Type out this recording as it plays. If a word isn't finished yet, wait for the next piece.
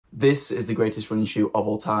This is the greatest running shoe of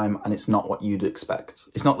all time, and it's not what you'd expect.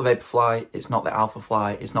 It's not the Vaporfly, it's not the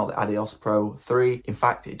Alphafly, it's not the Adios Pro 3. In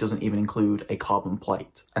fact, it doesn't even include a carbon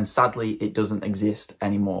plate. And sadly, it doesn't exist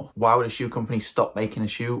anymore. Why would a shoe company stop making a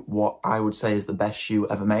shoe what I would say is the best shoe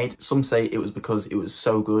ever made? Some say it was because it was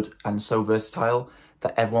so good and so versatile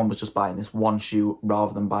that everyone was just buying this one shoe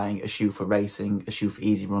rather than buying a shoe for racing, a shoe for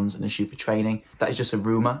easy runs, and a shoe for training. That is just a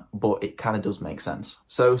rumour, but it kind of does make sense.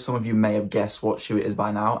 So some of you may have guessed what shoe it is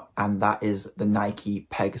by now, and that is the Nike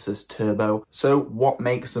Pegasus Turbo. So what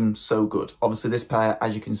makes them so good? Obviously this pair,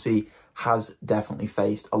 as you can see, has definitely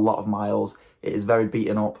faced a lot of miles. It is very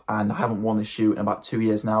beaten up, and I haven't worn this shoe in about 2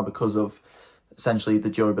 years now because of essentially the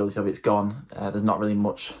durability of it's gone. There's not really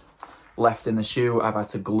much left in the shoe. I've had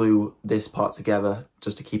to glue this part together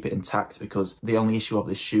just to keep it intact, because the only issue of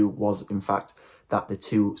this shoe was in fact that the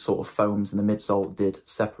two sort of foams in the midsole did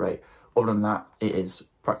separate. Other than that, it is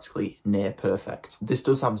practically near perfect. This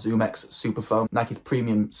does have ZoomX Super Foam, Nike's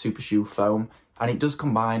premium super shoe foam, and it does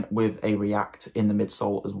combine with a React in the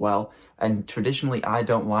midsole as well. And traditionally, I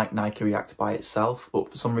don't like Nike React by itself, but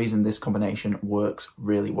for some reason, this combination works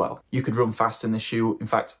really well. You could run fast in this shoe, in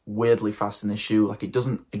fact, weirdly fast in this shoe. Like, it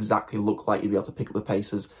doesn't exactly look like you'd be able to pick up the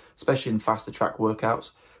paces, especially in faster track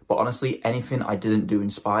workouts. But honestly, anything I didn't do in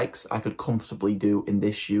spikes, I could comfortably do in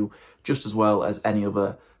this shoe just as well as any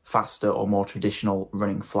other faster or more traditional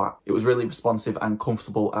running flat. It was really responsive and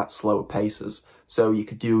comfortable at slower paces. So you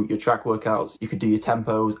could do your track workouts, you could do your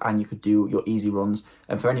tempos, and you could do your easy runs.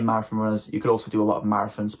 And for any marathon runners, you could also do a lot of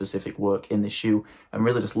marathon specific work in this shoe and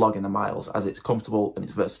really just log in the miles, as it's comfortable and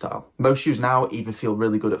it's versatile. Most shoes now either feel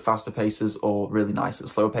really good at faster paces or really nice at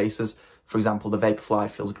slower paces. For example, the Vaporfly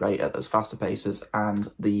feels great at those faster paces,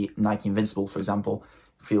 and the Nike Invincible, for example,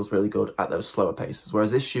 feels really good at those slower paces,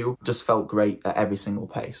 whereas this shoe just felt great at every single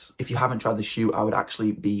pace. If you haven't tried this shoe, I would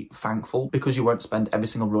actually be thankful, because you won't spend every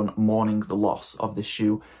single run mourning the loss of this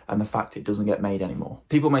shoe and the fact it doesn't get made anymore.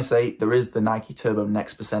 People may say there is the Nike Turbo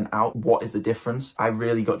Next Percent out. What is the difference? I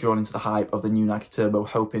really got drawn into the hype of the new Nike Turbo,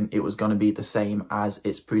 hoping it was going to be the same as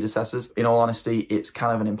its predecessors. In all honesty, it's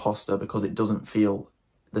kind of an imposter because it doesn't feel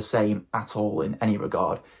the same at all in any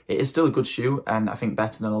regard. It is still a good shoe, and I think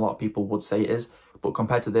better than a lot of people would say it is, but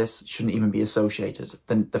compared to this, it shouldn't even be associated.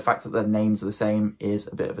 Then the fact that their names are the same is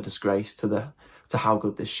a bit of a disgrace to how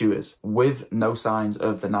good this shoe is. With no signs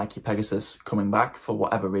of the Nike Pegasus coming back, for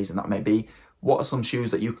whatever reason that may be, what are some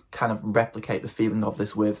shoes that you could kind of replicate the feeling of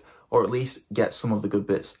this with, or at least get some of the good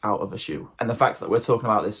bits out of a shoe? And the fact that we're talking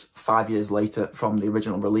about this 5 years later from the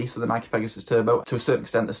original release of the Nike Pegasus Turbo, to a certain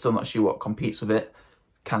extent, there's still not a shoe what competes with it,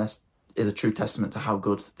 kind of is a true testament to how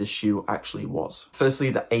good this shoe actually was. Firstly,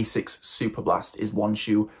 the Asics Superblast is one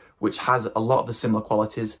shoe which has a lot of the similar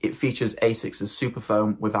qualities. It features Asics' Super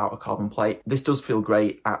Foam without a carbon plate. This does feel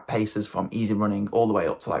great at paces from easy running all the way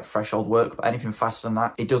up to like threshold work, but anything faster than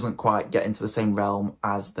that, it doesn't quite get into the same realm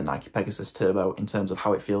as the Nike Pegasus Turbo in terms of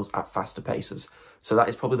how it feels at faster paces. So that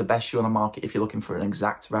is probably the best shoe on the market if you're looking for an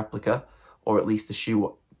exact replica, or at least the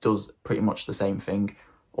shoe does pretty much the same thing,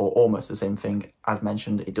 or almost the same thing. As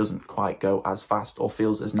mentioned, it doesn't quite go as fast or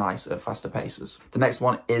feels as nice at faster paces. The next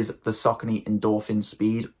one is the Saucony Endorphin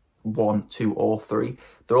Speed 1, 2, or 3.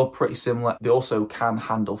 They're all pretty similar. They also can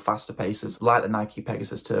handle faster paces like the Nike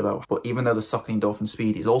Pegasus Turbo, but even though the Saucony Endorphin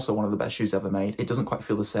Speed is also one of the best shoes ever made, it doesn't quite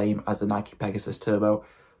feel the same as the Nike Pegasus Turbo.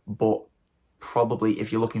 But probably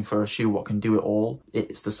if you're looking for a shoe what can do it all,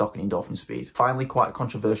 it's the Saucony Endorphin Speed. Finally, quite a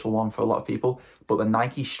controversial one for a lot of people, but the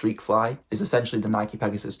Nike Streakfly is essentially the Nike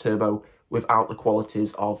Pegasus Turbo without the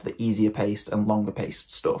qualities of the easier paced and longer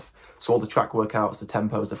paced stuff. So all the track workouts, the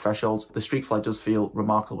tempos, the thresholds, the Streakfly does feel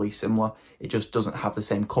remarkably similar. It just doesn't have the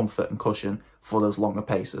same comfort and cushion for those longer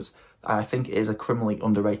paces. And I think it is a criminally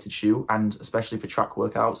underrated shoe, and especially for track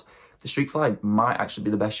workouts, the Streakfly might actually be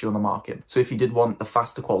the best shoe on the market. So if you did want the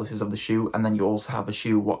faster qualities of the shoe, and then you also have a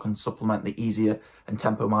shoe what can supplement the easier and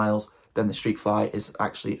tempo miles, then the Streakfly is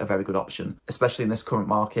actually a very good option. Especially in this current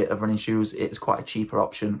market of running shoes, it's quite a cheaper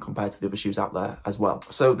option compared to the other shoes out there as well.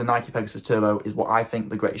 So the Nike Pegasus Turbo is what I think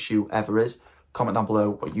the greatest shoe ever is. Comment down below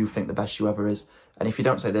what you think the best shoe ever is. And if you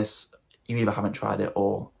don't say this, you either haven't tried it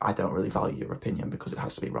or I don't really value your opinion, because it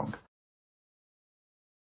has to be wrong.